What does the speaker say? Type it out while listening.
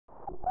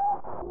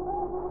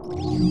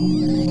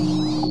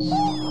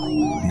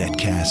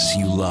Netcasts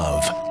you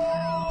love.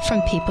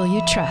 From people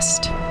you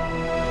trust.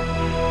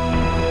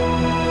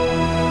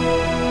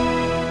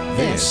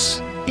 This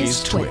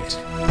is Twit.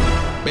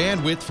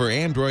 Bandwidth for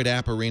Android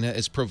App Arena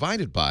is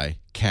provided by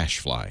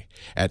CacheFly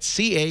at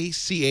CacheFly.com.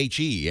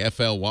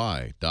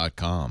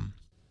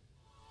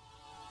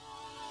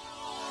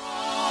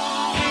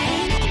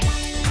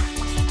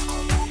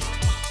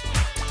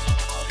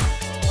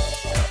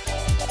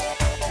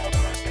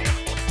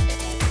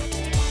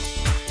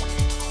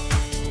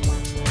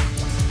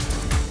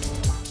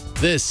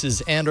 This is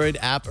Android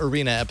App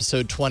Arena,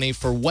 episode 20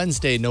 for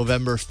Wednesday,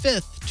 November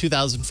 5th,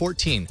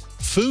 2014.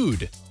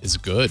 Food is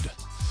good.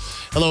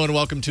 Hello and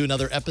welcome to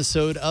another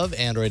episode of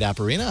Android App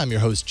Arena. I'm your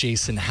host,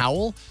 Jason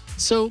Howell.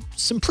 So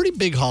some pretty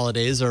big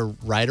holidays are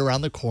right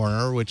around the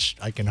corner, which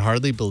I can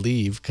hardly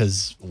believe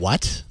because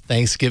what?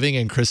 Thanksgiving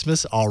and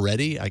Christmas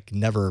already? I can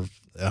never...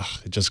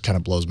 it just kind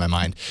of blows my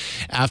mind.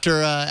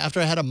 After I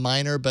had a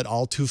minor but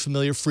all too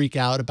familiar freak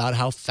out about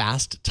how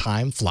fast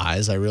time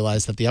flies, I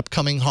realized that the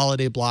upcoming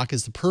holiday block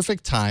is the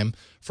perfect time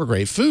for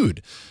great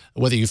food.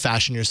 Whether you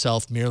fashion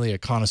yourself merely a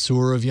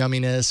connoisseur of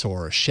yumminess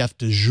or a chef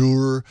de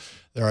jour,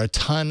 there are a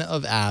ton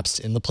of apps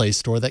in the Play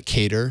Store that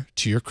cater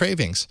to your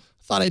cravings.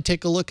 I thought I'd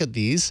take a look at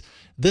these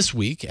this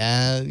week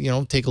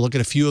and, take a look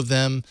at a few of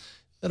them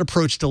that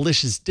approach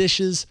delicious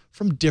dishes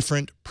from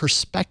different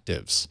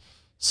perspectives.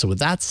 So with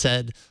that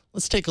said,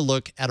 let's take a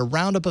look at a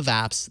roundup of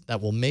apps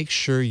that will make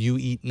sure you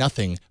eat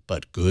nothing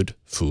but good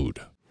food.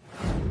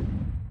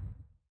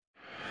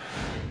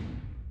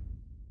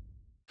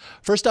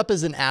 First up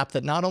is an app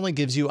that not only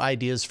gives you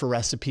ideas for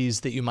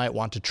recipes that you might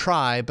want to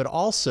try, but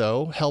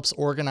also helps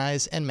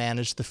organize and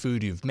manage the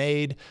food you've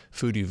made,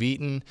 food you've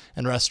eaten,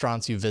 and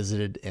restaurants you've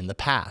visited in the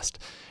past.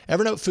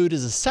 Evernote Food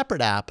is a separate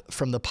app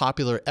from the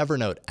popular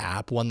Evernote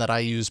app, one that I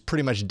use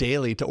pretty much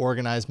daily to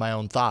organize my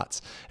own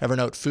thoughts.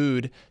 Evernote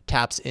Food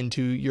taps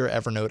into your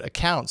Evernote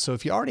account. So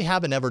if you already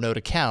have an Evernote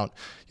account,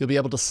 you'll be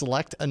able to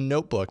select a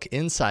notebook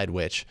inside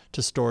which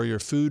to store your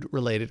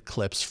food-related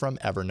clips from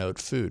Evernote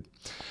Food.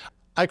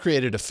 I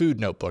created a food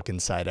notebook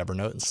inside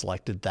Evernote and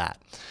selected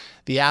that.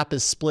 The app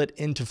is split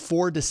into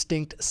 4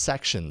 distinct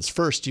sections.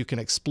 First, you can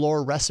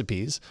explore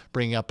recipes,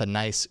 bringing up a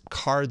nice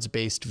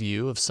cards-based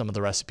view of some of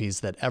the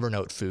recipes that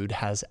Evernote Food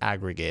has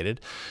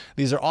aggregated.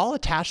 These are all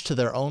attached to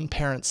their own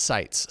parent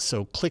sites,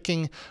 so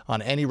clicking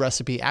on any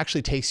recipe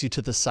actually takes you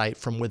to the site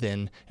from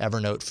within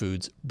Evernote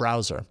Food's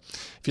browser.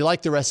 If you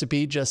like the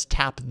recipe, just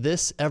tap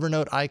this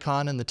Evernote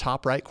icon in the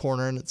top right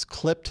corner and it's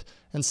clipped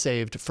and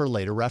saved for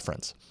later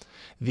reference.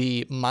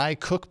 The My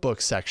Cookbook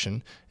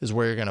section is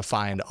where you're going to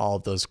find all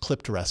of those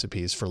clipped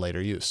recipes for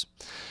later use.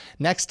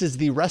 Next is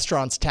the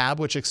Restaurants tab,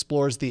 which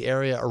explores the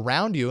area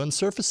around you and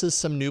surfaces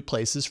some new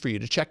places for you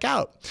to check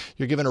out.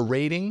 You're given a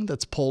rating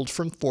that's pulled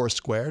from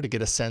Foursquare to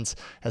get a sense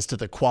as to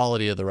the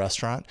quality of the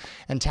restaurant,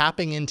 and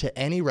tapping into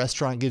any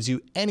restaurant gives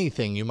you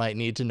anything you might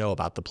need to know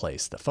about the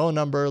place: the phone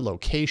number,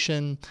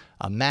 location,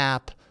 a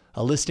map,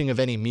 a listing of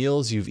any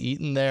meals you've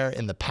eaten there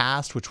in the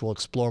past, which we'll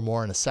explore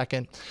more in a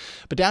second.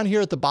 But down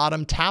here at the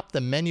bottom, tap the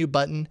menu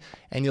button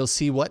and you'll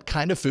see what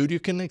kind of food you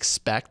can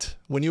expect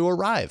when you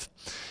arrive.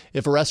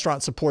 If a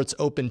restaurant supports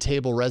open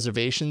table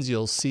reservations,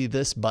 you'll see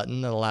this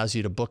button that allows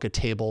you to book a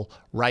table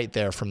right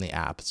there from the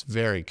app. It's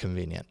very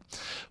convenient.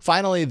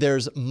 Finally,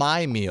 there's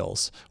My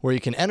Meals, where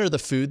you can enter the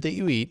food that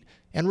you eat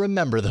and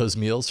remember those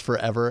meals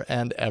forever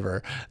and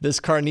ever. This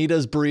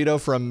carnitas burrito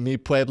from Mi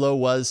Pueblo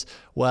was,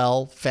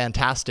 well,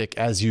 fantastic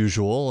as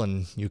usual,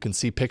 and you can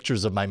see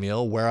pictures of my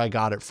meal, where I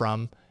got it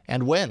from,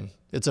 and when.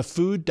 It's a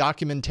food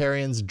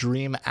documentarian's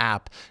dream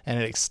app,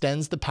 and it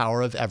extends the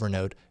power of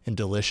Evernote in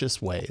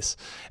delicious ways.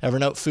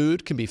 Evernote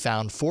Food can be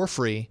found for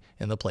free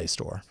in the Play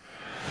Store.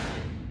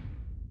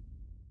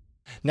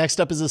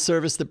 Next up is a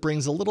service that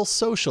brings a little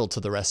social to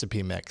the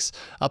recipe mix.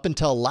 Up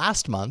until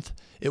last month,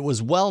 it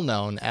was well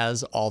known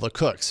as All the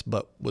Cooks,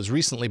 but was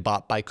recently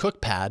bought by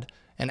Cookpad,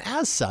 and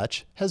as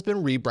such, has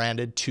been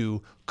rebranded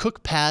to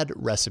Cookpad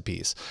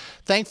Recipes.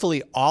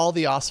 Thankfully, all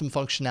the awesome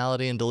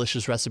functionality and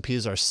delicious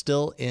recipes are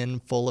still in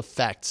full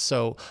effect,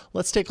 so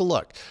let's take a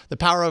look. The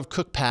power of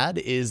Cookpad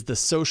is the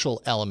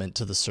social element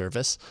to the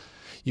service.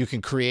 You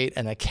can create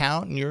an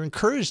account and you're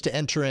encouraged to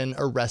enter in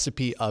a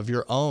recipe of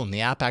your own.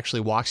 The app actually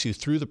walks you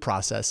through the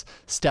process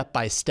step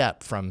by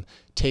step, from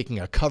taking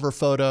a cover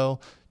photo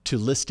to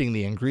listing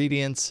the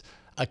ingredients,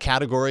 a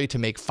category to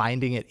make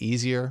finding it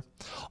easier,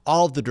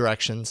 all of the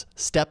directions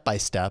step by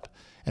step,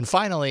 and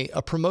finally,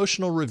 a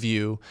promotional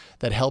review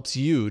that helps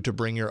you to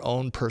bring your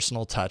own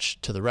personal touch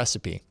to the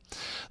recipe.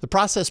 The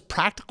process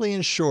practically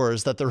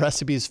ensures that the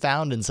recipes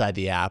found inside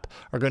the app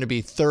are going to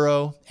be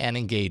thorough and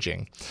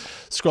engaging.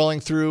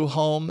 Scrolling through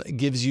home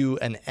gives you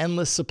an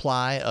endless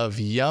supply of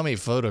yummy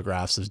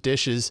photographs of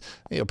dishes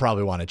you'll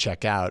probably want to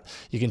check out.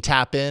 You can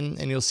tap in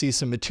and you'll see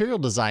some material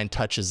design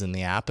touches in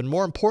the app, and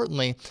more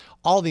importantly,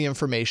 all the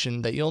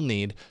information that you'll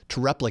need to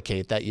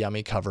replicate that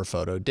yummy cover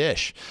photo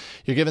dish.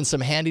 You're given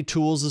some handy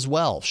tools as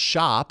well.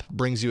 Shop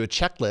brings you a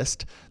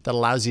checklist that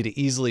allows you to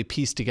easily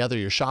piece together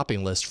your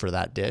shopping list for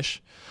that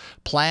dish.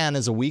 Plan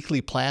is a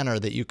weekly planner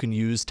that you can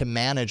use to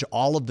manage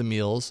all of the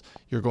meals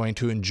you're going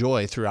to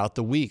enjoy throughout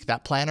the week.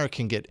 That planner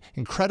can get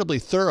incredibly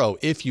thorough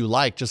if you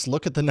like. Just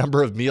look at the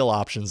number of meal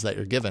options that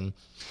you're given.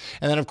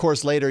 And then, of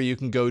course, later you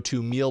can go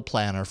to Meal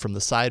Planner from the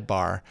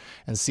sidebar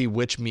and see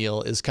which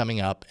meal is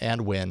coming up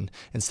and when,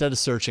 instead of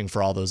searching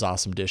for all those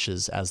awesome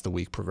dishes as the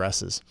week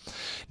progresses.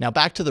 Now,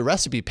 back to the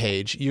recipe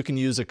page, you can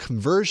use a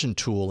conversion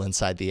tool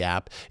inside the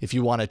app if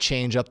you want to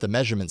change up the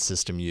measurement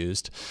system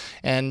used.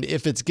 And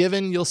if it's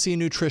given, you'll see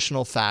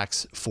nutritional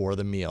facts for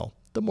the meal.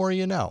 The more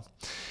you know.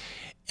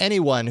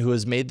 Anyone who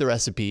has made the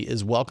recipe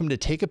is welcome to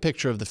take a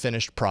picture of the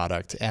finished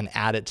product and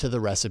add it to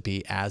the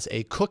recipe as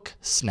a cook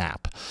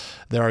snap.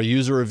 There are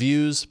user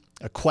reviews,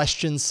 a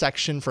questions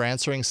section for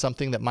answering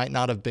something that might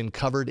not have been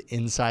covered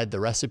inside the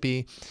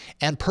recipe,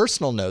 and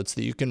personal notes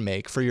that you can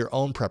make for your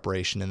own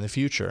preparation in the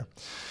future.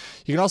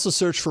 You can also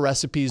search for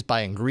recipes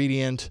by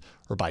ingredient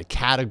or by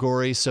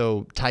category,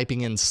 so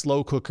typing in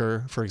slow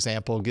cooker, for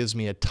example, gives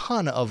me a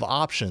ton of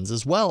options,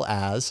 as well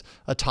as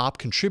a top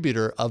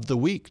contributor of the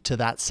week to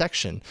that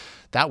section.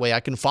 That way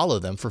I can follow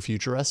them for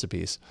future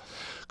recipes.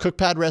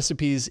 Cookpad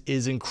Recipes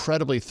is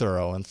incredibly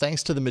thorough, and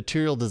thanks to the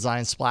material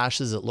design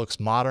splashes, it looks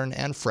modern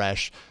and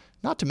fresh.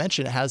 Not to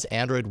mention it has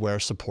Android Wear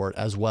support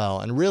as well.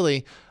 And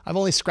really, I've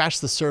only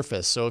scratched the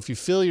surface, so if you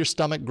feel your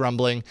stomach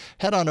grumbling,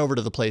 head on over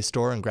to the Play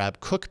Store and grab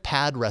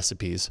Cookpad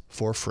Recipes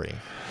for free.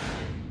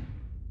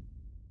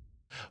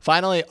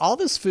 Finally, all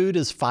this food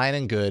is fine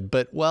and good,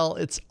 but well,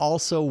 it's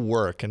also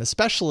work. And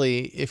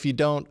especially if you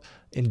don't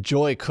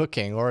enjoy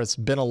cooking or it's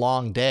been a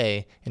long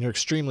day and you're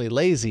extremely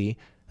lazy,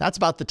 that's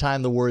about the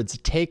time the words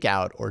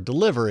takeout or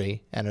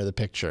delivery enter the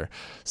picture.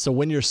 So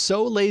when you're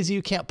so lazy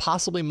you can't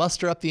possibly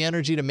muster up the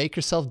energy to make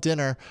yourself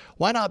dinner,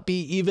 why not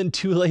be even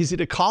too lazy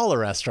to call a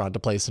restaurant to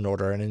place an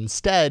order and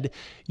instead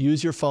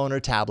use your phone or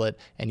tablet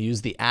and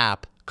use the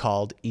app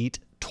called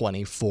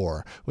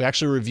Eat24. We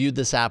actually reviewed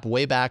this app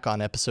way back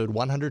on episode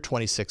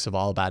 126 of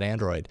All About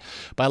Android.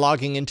 By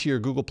logging into your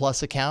Google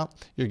Plus account,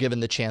 you're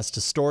given the chance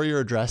to store your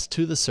address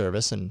to the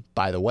service. And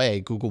by the way,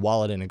 Google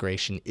Wallet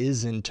integration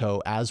is in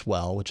tow as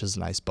well, which is a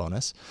nice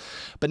bonus.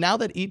 But now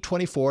that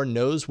Eat24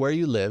 knows where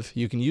you live,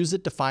 you can use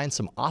it to find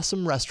some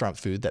awesome restaurant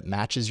food that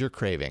matches your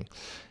craving.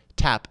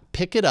 Tap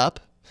Pick It Up,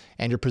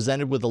 and you're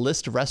presented with a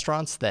list of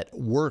restaurants that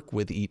work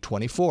with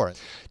Eat24.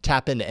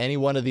 Tap into any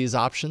one of these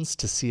options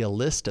to see a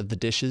list of the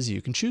dishes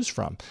you can choose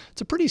from.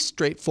 It's a pretty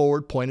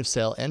straightforward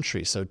point-of-sale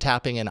entry, so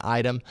tapping an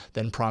item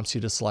then prompts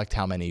you to select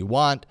how many you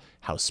want,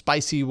 how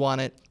spicy you want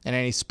it, and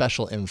any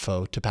special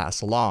info to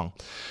pass along.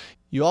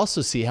 You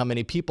also see how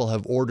many people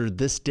have ordered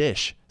this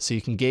dish, so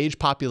you can gauge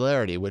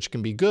popularity, which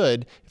can be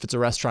good if it's a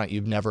restaurant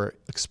you've never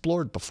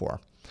explored before.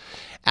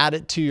 Add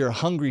it to your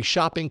hungry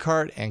shopping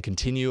cart and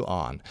continue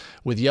on.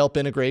 With Yelp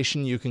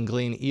integration, you can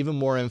glean even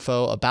more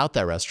info about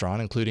that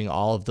restaurant, including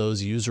all of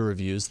those user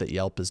reviews that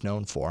Yelp is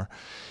known for.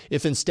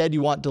 If instead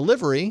you want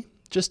delivery,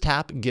 just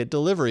tap Get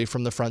Delivery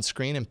from the front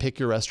screen and pick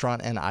your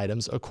restaurant and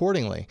items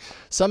accordingly.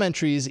 Some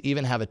entries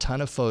even have a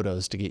ton of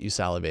photos to get you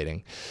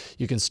salivating.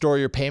 You can store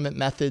your payment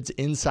methods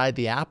inside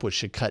the app, which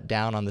should cut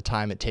down on the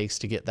time it takes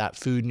to get that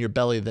food in your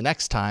belly the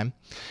next time.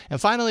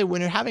 And finally, when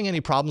you're having any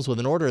problems with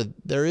an order,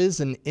 there is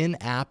an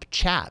in-app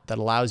chat that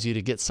allows you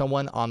to get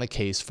someone on the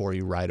case for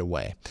you right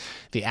away.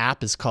 The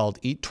app is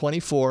called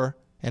Eat24,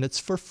 and it's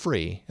for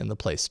free in the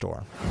Play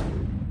Store.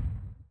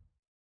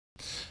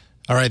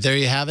 All right, there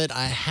you have it.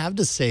 I have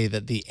to say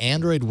that the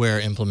Android Wear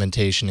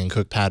implementation in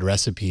Cookpad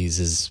Recipes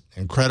is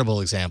an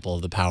incredible example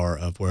of the power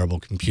of wearable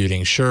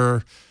computing.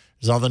 Sure,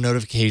 there's all the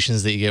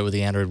notifications that you get with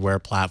the Android Wear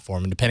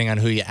platform, and depending on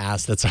who you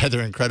ask, that's either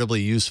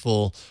incredibly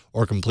useful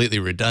or completely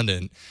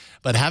redundant.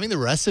 But having the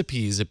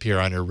recipes appear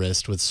on your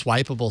wrist with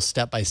swipeable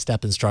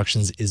step-by-step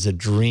instructions is a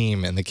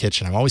dream in the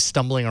kitchen. I'm always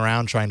stumbling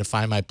around trying to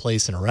find my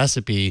place in a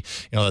recipe,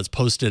 that's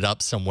posted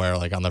up somewhere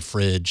like on the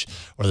fridge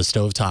or the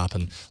stovetop,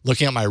 and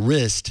looking at my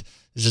wrist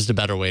is just a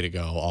better way to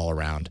go all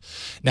around.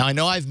 Now, I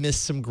know I've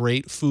missed some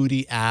great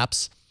foodie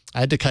apps. I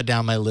had to cut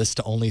down my list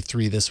to only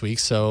 3 this week,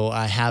 so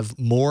I have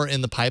more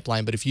in the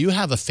pipeline. But if you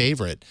have a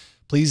favorite,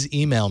 please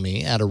email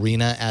me at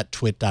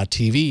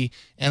arena@twit.tv,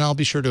 and I'll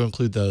be sure to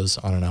include those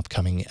on an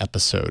upcoming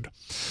episode.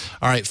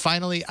 All right,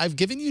 finally, I've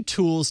given you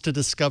tools to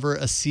discover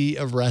a sea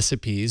of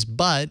recipes,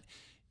 but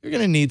you're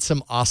going to need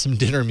some awesome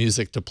dinner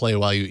music to play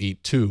while you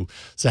eat too.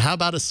 So how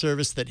about a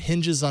service that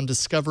hinges on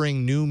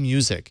discovering new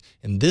music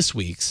in this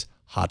week's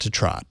Hot to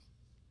Trot?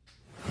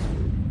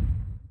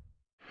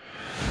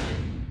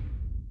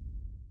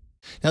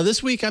 Now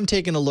this week I'm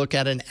taking a look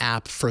at an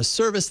app for a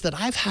service that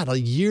I've had a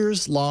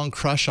years-long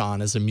crush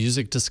on as a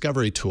music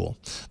discovery tool.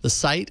 The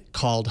site,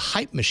 called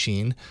Hype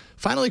Machine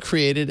finally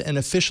created an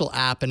official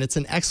app, and it's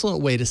an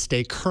excellent way to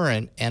stay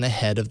current and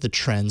ahead of the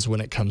trends when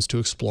it comes to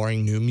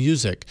exploring new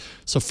music.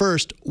 So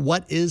first,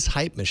 what is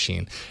Hype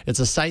Machine? It's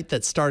a site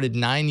that started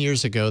 9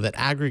 years ago that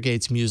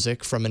aggregates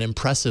music from an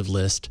impressive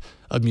list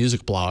of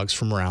music blogs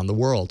from around the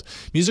world.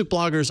 Music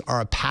bloggers are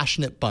a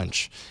passionate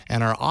bunch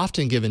and are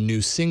often given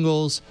new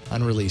singles,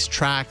 unreleased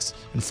tracks,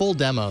 and full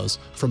demos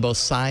from both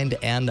signed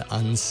and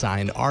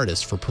unsigned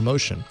artists for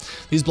promotion.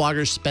 These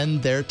bloggers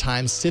spend their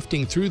time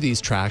sifting through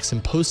these tracks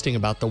and posting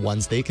about the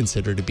ones they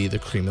consider to be the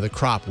cream of the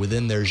crop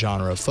within their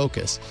genre of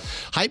focus.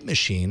 Hype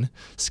Machine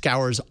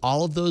scours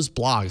all of those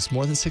blogs,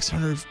 more than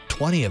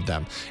 620 of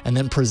them, and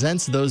then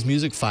presents those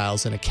music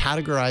files in a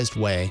categorized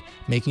way,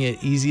 making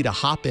it easy to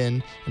hop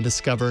in and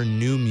discover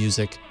new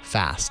music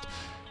fast.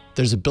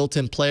 There's a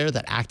built-in player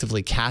that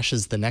actively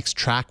caches the next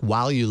track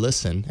while you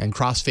listen and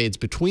crossfades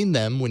between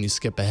them when you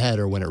skip ahead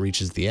or when it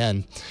reaches the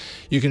end.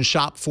 You can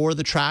shop for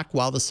the track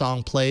while the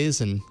song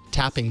plays, and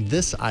tapping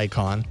this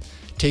icon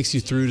takes you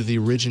through to the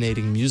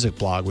originating music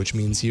blog, which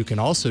means you can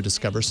also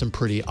discover some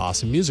pretty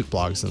awesome music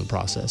blogs in the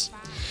process.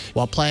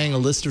 While playing a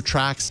list of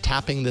tracks,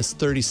 tapping this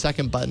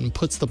 30-second button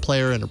puts the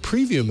player in a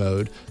preview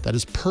mode that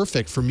is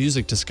perfect for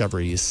music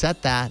discovery. You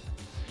set that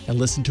and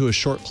listen to a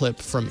short clip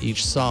from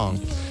each song.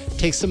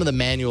 Take some of the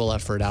manual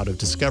effort out of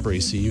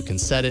discovery so you can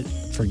set it,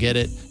 forget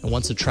it, and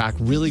once a track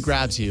really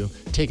grabs you,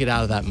 take it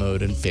out of that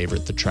mode and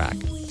favorite the track.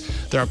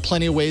 There are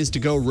plenty of ways to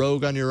go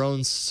rogue on your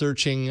own,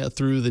 searching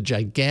through the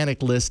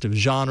gigantic list of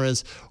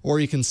genres, or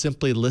you can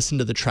simply listen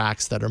to the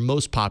tracks that are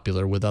most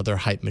popular with other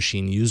Hype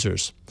Machine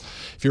users.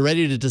 If you're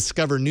ready to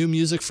discover new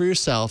music for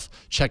yourself,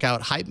 check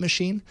out Hype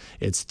Machine.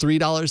 It's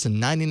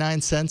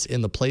 $3.99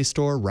 in the Play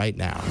Store right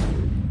now.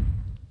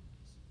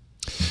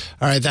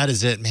 All right, that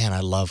is it. Man,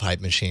 I love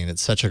Hype Machine.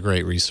 It's such a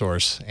great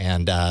resource.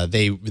 And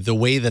the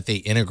way that they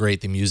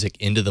integrate the music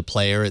into the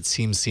player, it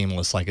seems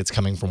seamless, like it's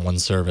coming from one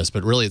service.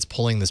 But really, it's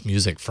pulling this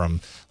music from,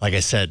 like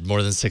I said,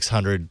 more than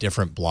 600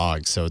 different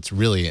blogs. So it's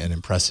really an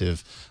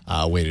impressive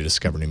way to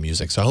discover new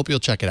music. So I hope you'll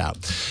check it out.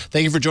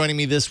 Thank you for joining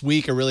me this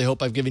week. I really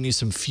hope I've given you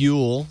some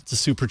fuel to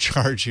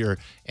supercharge your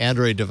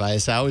Android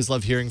device. I always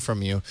love hearing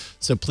from you.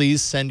 So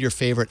please send your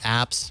favorite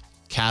apps,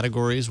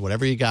 categories,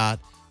 whatever you got,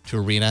 to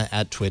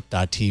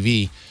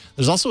arena@twit.tv.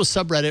 There's also a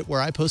subreddit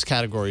where I post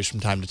categories from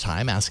time to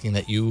time, asking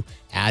that you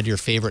add your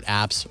favorite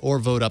apps or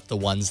vote up the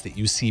ones that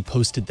you see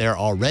posted there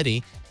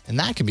already, and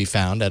that can be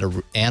found at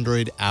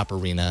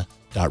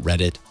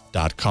androidapparena.reddit.com.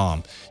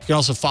 You can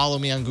also follow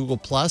me on Google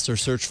Plus or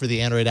search for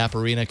the Android App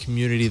Arena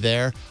community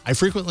there. I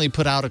frequently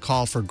put out a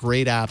call for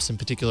great apps in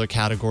particular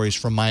categories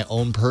from my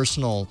own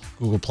personal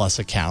Google Plus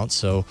account.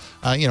 So,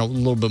 a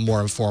little bit more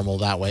informal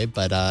that way,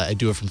 but I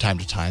do it from time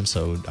to time.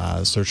 So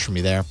search for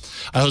me there.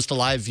 I host a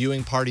live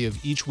viewing party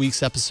of each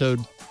week's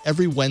episode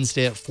every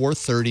Wednesday at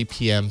 4:30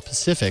 p.m.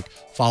 Pacific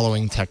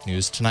following Tech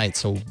News Tonight.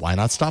 So why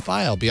not stop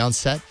by? I'll be on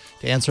set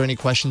to answer any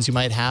questions you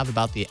might have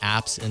about the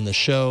apps in the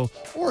show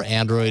or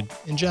Android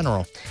in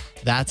general.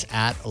 That's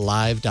at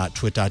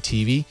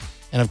live.twit.tv.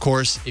 And of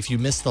course, if you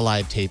miss the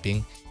live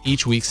taping,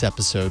 each week's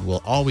episode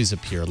will always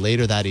appear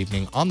later that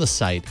evening on the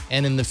site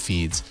and in the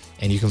feeds.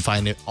 And you can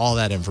find all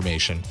that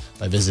information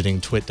by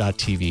visiting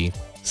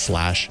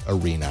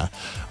twit.tv/arena.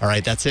 All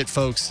right, that's it,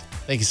 folks.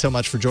 Thank you so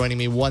much for joining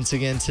me once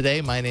again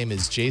today. My name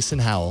is Jason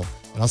Howell,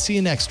 and I'll see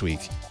you next week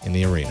in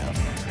the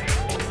arena.